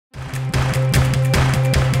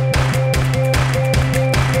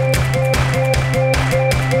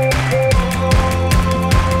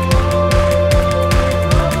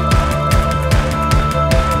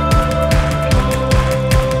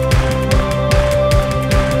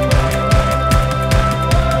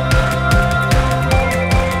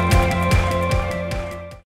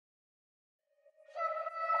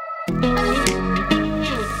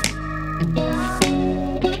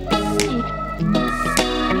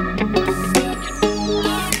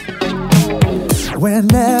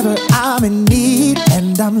Whenever I'm in need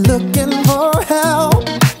and I'm looking for help,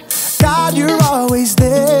 God, you're always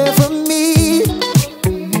there for me.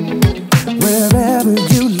 Wherever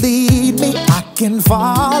you lead me, I can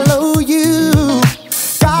follow you.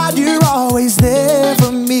 God, you're always there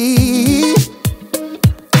for me.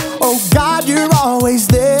 Oh, God, you're always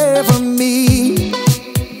there for me.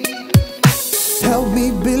 Help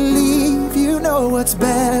me believe you know what's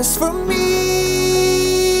best for me.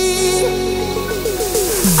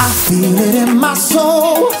 I feel it in my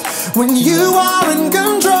soul when you are in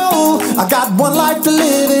control. I got one life to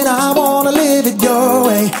live and I wanna live it your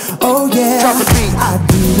way. Oh yeah, I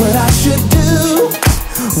do what I should do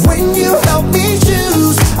when you help me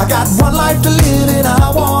choose. I got one life to live and I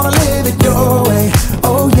wanna live it your way.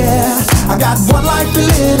 Oh yeah, I got one life to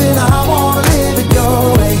live and I wanna live it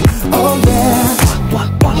your way. Oh yeah,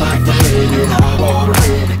 one life to live and I wanna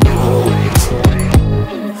live it your way.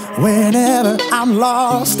 Whenever I'm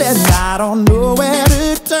lost and I don't know where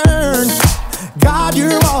to turn, God,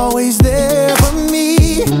 you're always there for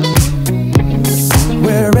me.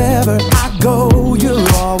 Wherever I go, you're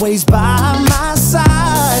always by my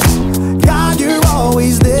side. God, you're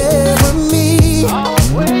always there for me.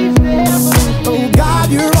 Oh,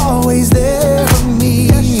 God, you're always there for me.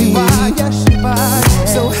 Yes, you are.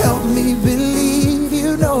 So help me believe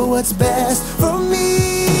you know what's best for me.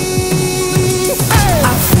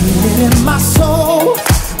 I feel it in my soul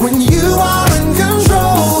when you are in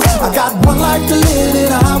control. I got one life to live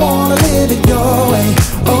and I wanna live it your way.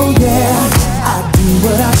 Oh yeah, I do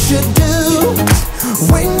what I should do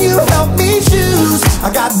when you help me choose.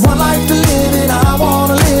 I got one life to live and I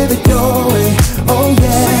wanna live it your way. Oh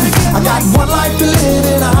yeah, I got one life to live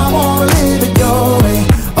and I wanna live it your way.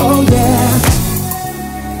 Oh yeah.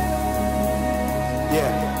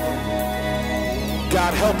 Yeah.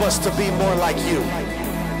 God, help us to be more like you,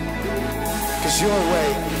 'cause your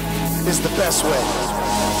way is the best way.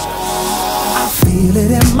 I feel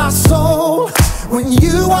it in my soul when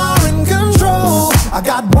you are in control. I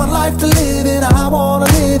got one life to live and I wanna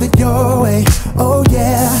live it your way. Oh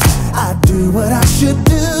yeah, I do what I should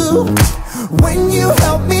do when you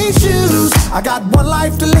help me choose. I got one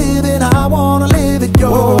life to live and I wanna live it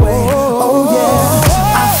your way. Oh yeah,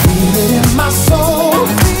 I feel it in my soul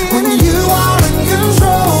when you are in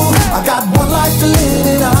control. I got one life to live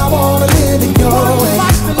and I wanna live it your way.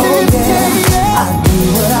 Oh yeah, I do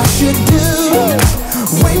what I should do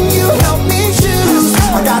when you help me choose.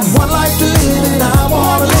 I got one life to live and I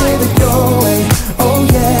wanna live it your way. Oh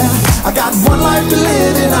yeah, I got one life to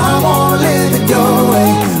live and I wanna live it your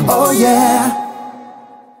way. Oh yeah.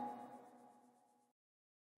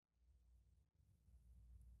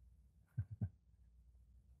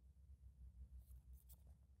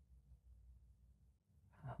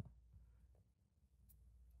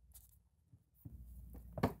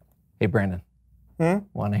 Hey, Brandon.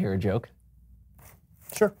 Want to hear a joke?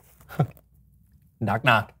 Sure. Knock,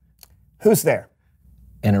 knock. Who's there?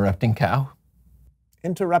 Interrupting cow.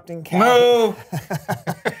 Interrupting cow. Moo!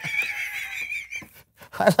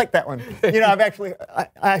 I like that one. You know,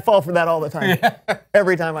 I fall for that all the time. Yeah.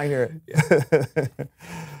 Every time I hear it.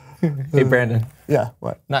 Hey, Brandon. Yeah,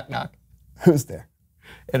 what? Knock, knock. Who's there?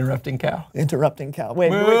 Interrupting cow. Interrupting cow.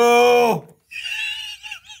 Wait. Moo!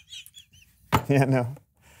 Yeah, no.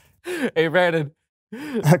 Hey, Brandon.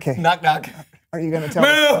 Okay. Knock, knock. Are you going to tell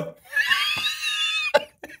Moo! me?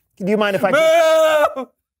 Do you mind if I... Moo!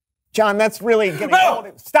 John, that's really getting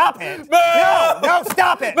old. Stop it. Moo! No,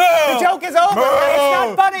 stop it. Moo! The joke is over. Moo! It's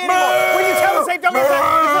not funny anymore. When you tell me, say, don't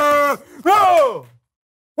listen. Moo!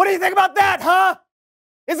 What do you think about that, huh?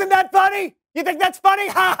 Isn't that funny? You think that's funny?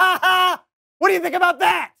 Ha, ha, ha. What do you think about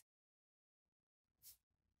that?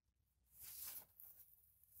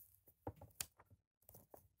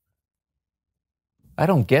 I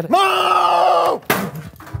don't get it. Moo!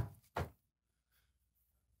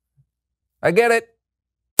 I get it.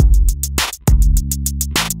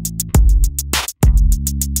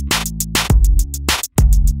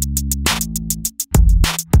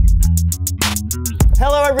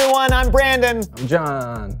 Hello, everyone. I'm Brandon. I'm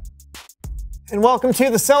John. And welcome to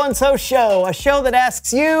the So-and-So Show, a show that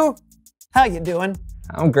asks you, how you doing?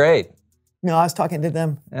 I'm great. No, I was talking to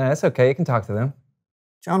them. Yeah, that's okay. You can talk to them.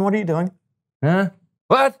 John, what are you doing? Huh?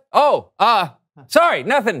 What? Oh, sorry,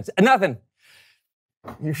 nothing.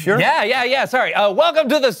 You sure? Yeah, sorry. Welcome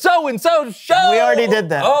to the So-and-So Show. We already did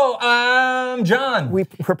that. Oh, I'm John.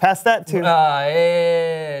 We're past that, too.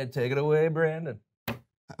 Yeah, take it away, Brandon.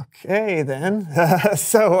 Okay, then.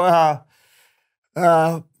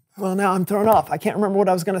 Well, now I'm thrown off. I can't remember what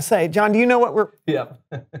I was going to say. John, do you know what we're... Yeah.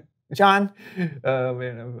 John? Oh,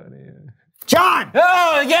 man, I'm funny. John!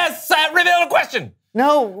 Oh, yes, reveal a question.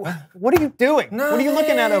 No, what are you doing? What are you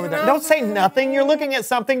looking at over there? Don't say nothing. You're looking at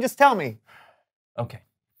something. Just tell me. Okay.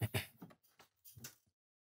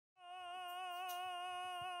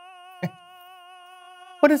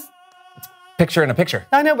 What is... Picture in a picture.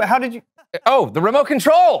 I know, but how did you... Oh, the remote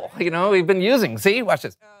control. You know, we've been using. See, watch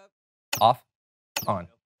this. Off, on,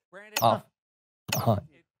 off, on,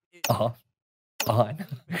 off, on.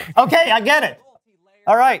 Okay, I get it.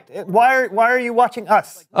 All right. Why are you watching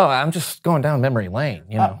us? Oh, I'm just going down memory lane,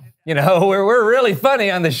 you know. You know, we're really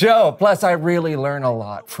funny on the show. Plus, I really learn a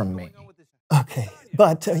lot from me. Okay,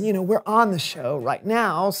 but, you know, we're on the show right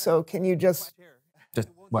now, so can you just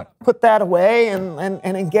What? put that away and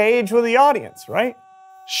engage with the audience, right?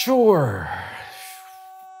 Sure.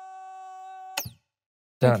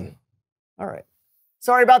 Done. All right.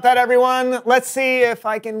 Sorry about that, everyone. Let's see if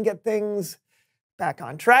I can get things back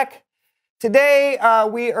on track. Today,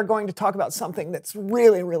 we are going to talk about something that's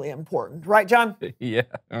really, really important. Right, John? Yeah.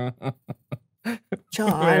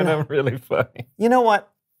 John. Man, I'm really funny. You know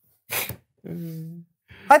what?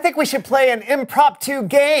 I think we should play an impromptu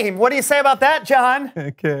game. What do you say about that, John?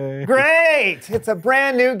 Okay. Great. It's a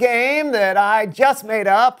brand new game that I just made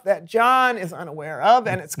up that John is unaware of,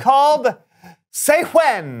 and it's called Say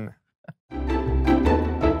When.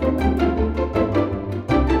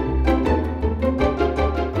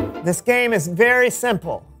 This game is very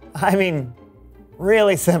simple. I mean,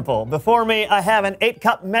 really simple. Before me, I have an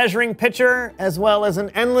 8-cup measuring pitcher as well as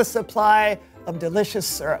an endless supply of delicious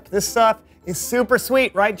syrup. This stuff is super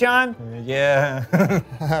sweet, right, John?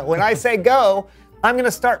 Yeah. When I say go, I'm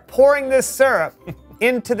gonna start pouring this syrup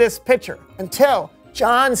into this pitcher until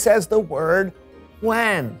John says the word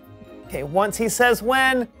when. Okay, once he says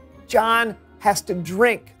when, John has to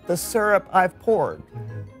drink the syrup I've poured.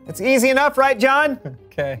 It's easy enough, right, John?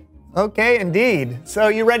 Okay. Okay, indeed. So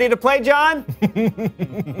you ready to play, John?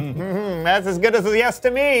 That's as good as a yes to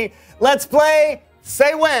me. Let's play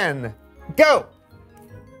Say When. Go.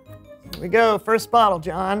 Here we go. First bottle,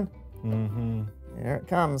 John. Here it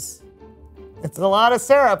comes. It's a lot of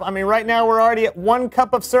syrup. I mean, right now we're already at 1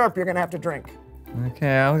 cup of syrup you're going to have to drink.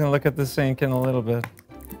 Okay, I'm gonna look at the sink in a little bit.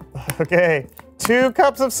 Okay, 2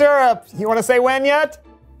 cups of syrup. You want to say when yet?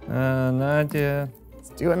 Not yet. Let's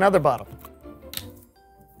do another bottle.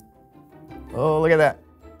 Oh, look at that.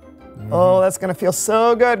 Oh, that's going to feel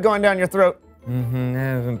so good going down your throat. I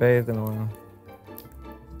haven't bathed in a while.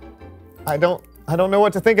 I don't know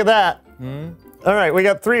what to think of that. All right, we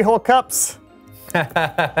got 3 whole cups.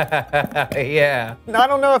 Yeah. I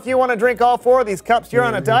don't know if you want to drink all 4 of these cups. You're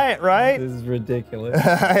on a diet, right? This is ridiculous.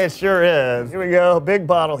 It sure is. Here we go, big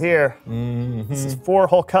bottle here. This is 4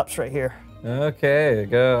 whole cups right here. Okay,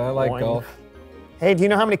 go. I like Boing. golf. Hey, do you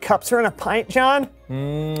know how many cups are in a pint, John? I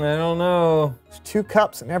don't know. There's 2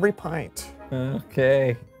 cups in every pint.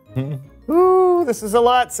 Okay. Ooh, this is a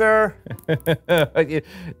lot, sir.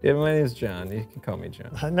 Yeah, my name's John. You can call me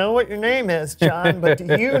John. I know what your name is, John, but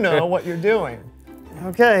do you know what you're doing?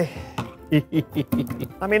 Okay.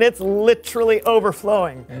 I mean, it's literally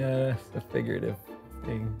overflowing. Yeah, it's a figurative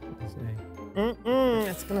thing to say.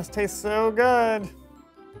 It's gonna taste so good.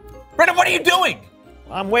 Brendan, what are you doing?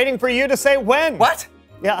 I'm waiting for you to say when. What?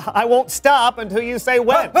 Yeah, I won't stop until you say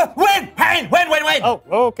when. When? Hey, when? Oh,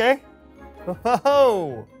 okay.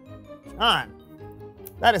 Oh, John,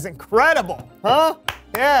 that is incredible, huh?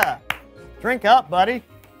 Yeah. Drink up, buddy.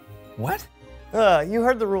 What? You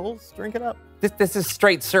heard the rules. Drink it up. This is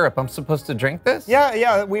straight syrup. I'm supposed to drink this?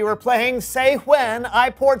 Yeah, we were playing Say When.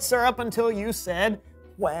 I poured syrup until you said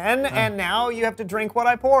when, and now you have to drink what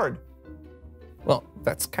I poured. Well,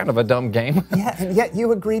 that's kind of a dumb game. Yeah, and yet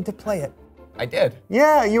you agreed to play it. I did.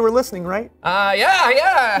 Yeah, you were listening, right? Yeah.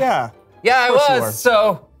 Yeah. Yeah, I Of course you were. was.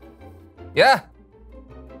 So, yeah.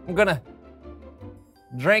 I'm gonna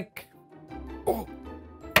drink. Oh.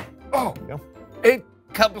 There you go. 8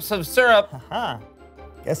 cups of syrup. Huh.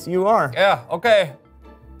 Guess you are. Yeah, okay.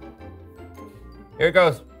 Here it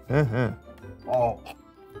goes. Oh.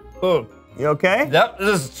 You okay? Yep,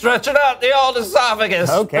 just stretching out the old esophagus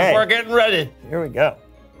Okay. before getting ready. Here we go.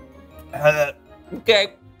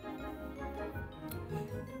 Okay.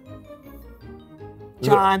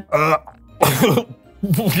 John,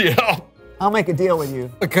 Yeah. I'll make a deal with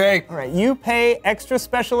you. Okay. All right, you pay extra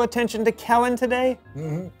special attention to Kellen today,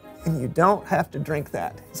 and you don't have to drink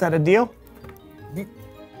that. Is that a deal?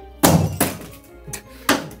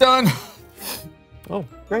 Done. Oh,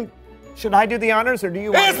 great. Should I do the honors, or do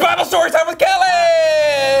you want It's Bible Story Time with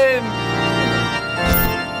Kellen!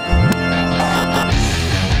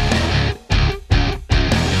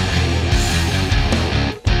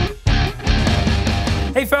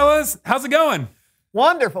 Hey fellas, how's it going?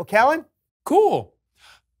 Wonderful, Kellen. cool.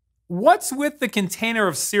 What's with the container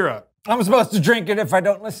of syrup? I'm supposed to drink it if I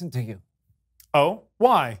don't listen to you. Oh,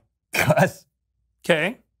 why? 'Cause.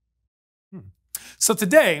 Okay. So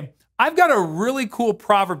today, I've got a really cool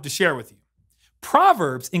proverb to share with you.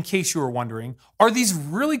 Proverbs, in case you were wondering, are these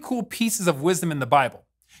really cool pieces of wisdom in the Bible.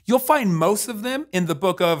 You'll find most of them in the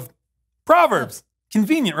book of Proverbs.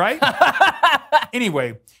 Convenient, right?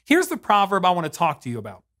 Anyway, here's the proverb I want to talk to you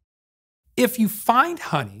about. If you find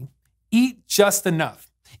honey, eat just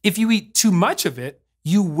enough. If you eat too much of it,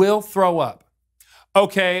 you will throw up.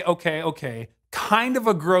 Okay. Kind of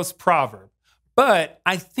a gross proverb, but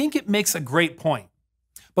I think it makes a great point.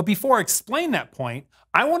 But before I explain that point,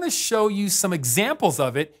 I want to show you some examples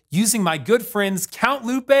of it using my good friends Count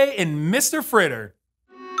Lupe and Mr. Fritter.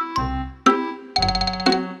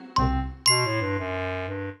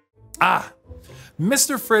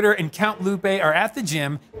 Mr. Fritter and Count Lupe are at the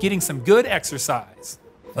gym getting some good exercise.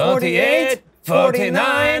 48,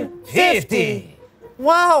 49, 50.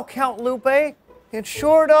 Wow, Count Lupe. It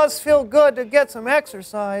sure does feel good to get some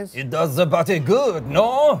exercise. It does the body good,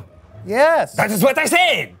 no? Yes. That is what I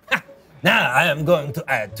said. Now I am going to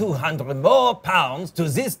add 200 more pounds to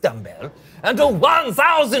this dumbbell and do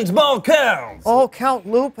 1,000 more curls. Oh, Count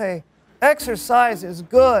Lupe. Exercise is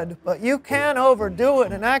good, but you can overdo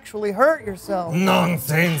it and actually hurt yourself.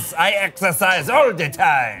 Nonsense. I exercise all the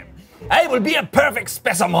time. I will be a perfect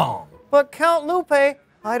specimen. But Count Lupe,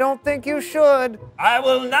 I don't think you should. I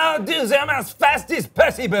will now do them as fast as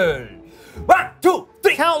possible. 1, 2,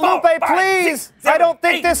 3, Count 4, Lupe, 5, please. 6, 7, I don't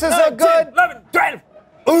think 8, this is 9, a good 10, 11, 12.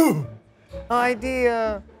 Ooh.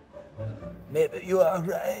 idea. Maybe you are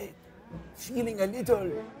right. Feeling a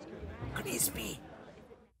little crispy.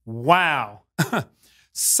 Wow.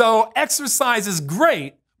 So exercise is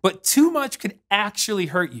great, but too much could actually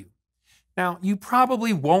hurt you. Now, you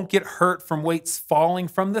probably won't get hurt from weights falling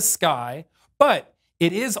from the sky, but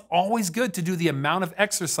it is always good to do the amount of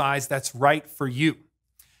exercise that's right for you.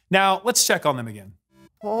 Now, let's check on them again.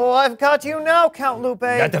 Oh, I've got you now, Count Lupe.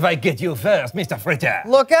 Not if I get you first, Mr. Fritter.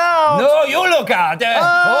 Look out! No, you look out.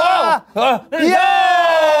 Yes! No!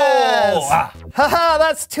 Haha,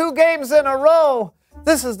 that's 2 games in a row.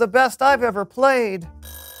 This is the best I've ever played.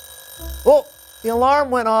 Oh, the alarm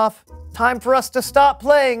went off. Time for us to stop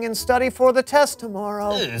playing and study for the test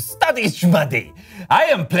tomorrow. Study, Schmuddy. I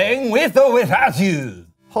am playing with or without you.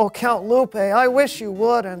 Oh, Count Lupe, I wish you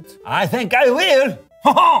wouldn't. I think I will.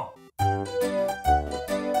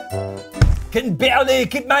 Can barely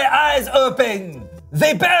keep my eyes open.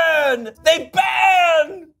 They burn! They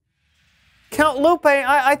burn! Count Lupe,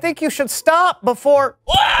 I think you should stop before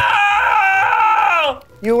Wow!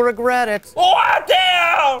 you regret it.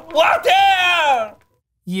 Water! Water!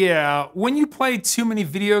 Yeah, when you play too many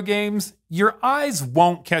video games, your eyes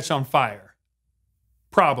won't catch on fire.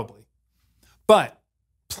 Probably. But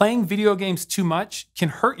playing video games too much can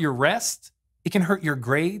hurt your rest, it can hurt your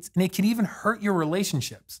grades, and it can even hurt your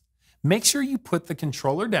relationships. Make sure you put the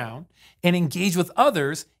controller down and engage with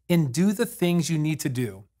others and do the things you need to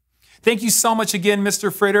do. Thank you so much again,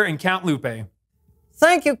 Mr. Fritter and Count Lupe.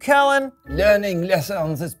 Thank you, Kellen. Learning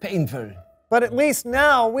lessons is painful. But at least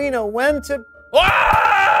now we know when to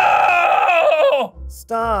Wow!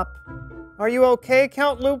 stop. Are you okay,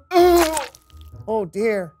 Count Lupe? Oh,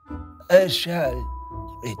 dear. I shall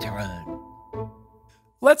return.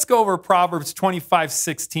 Let's go over Proverbs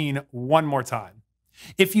 25:16 one more time.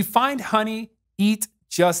 If you find honey, eat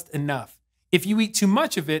just enough. If you eat too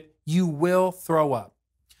much of it, you will throw up.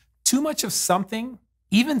 Too much of something,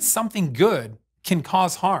 even something good, can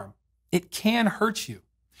cause harm. It can hurt you.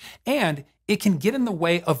 And it can get in the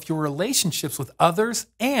way of your relationships with others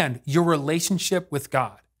and your relationship with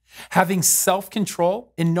God. Having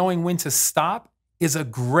self-control and knowing when to stop is a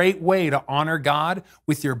great way to honor God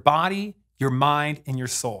with your body, your mind, and your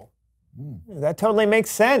soul. That totally makes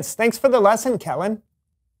sense. Thanks for the lesson, Kellen.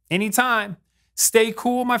 Anytime. Stay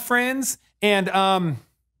cool, my friends, and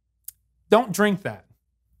don't drink that.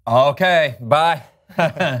 Okay, bye.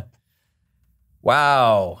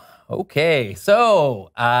 Wow. Okay,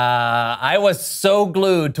 so I was so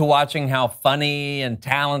glued to watching how funny and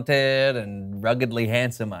talented and ruggedly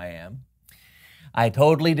handsome I am. I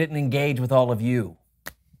totally didn't engage with all of you,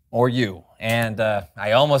 or you, and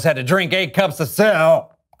I almost had to drink 8 cups of syrup.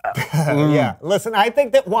 Yeah, listen, I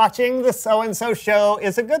think that watching the so-and-so show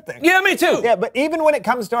is a good thing. Yeah, me too. Yeah, but even when it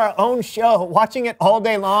comes to our own show, watching it all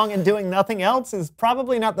day long and doing nothing else is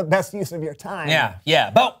probably not the best use of your time. Yeah,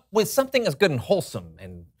 but with something as good and wholesome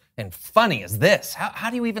and funny as this, how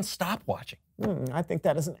do you even stop watching? I think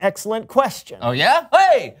that is an excellent question. Oh yeah?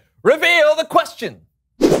 Hey, reveal the question.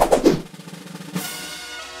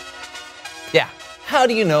 Yeah, how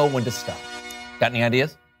do you know when to stop? Got any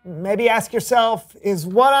ideas? Maybe ask yourself, is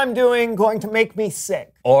what I'm doing going to make me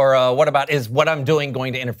sick? Or what about, is what I'm doing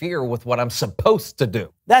going to interfere with what I'm supposed to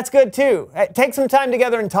do? That's good too. Take some time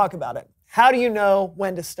together and talk about it. How do you know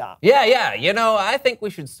when to stop? Yeah. You know, I think we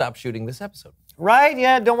should stop shooting this episode. Right?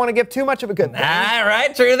 Yeah, don't want to give too much of a good thing. All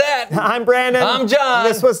right, true that. I'm Brandon. I'm John.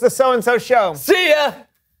 This was the So-and-So Show. See ya.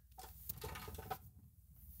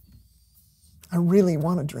 I really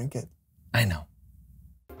want to drink it. I know.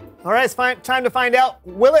 All right, it's time to find out,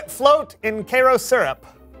 will it float in Karo syrup?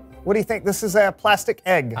 What do you think? This is a plastic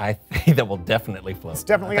egg. I think that will definitely float. It's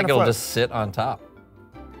definitely I think gonna it'll float. just sit on top.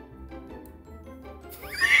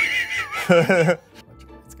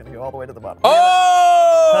 It's going to go all the way to the bottom.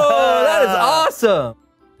 Oh, that is awesome.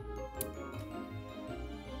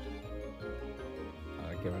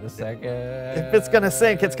 Give it a second. If it's going to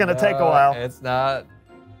sink, it's going to take a while. It's not.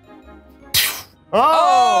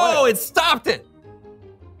 Oh! It stopped it.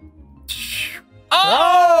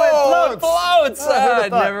 Oh, it floats. Oh, who'd have I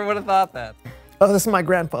thought? never would have thought that. Oh, this is my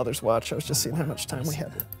grandfather's watch. I was just seeing how much time we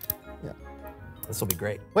have. Yeah. This will be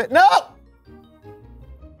great. Wait, no!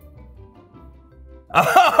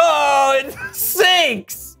 Oh, it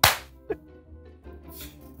sinks.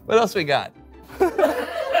 What else we got?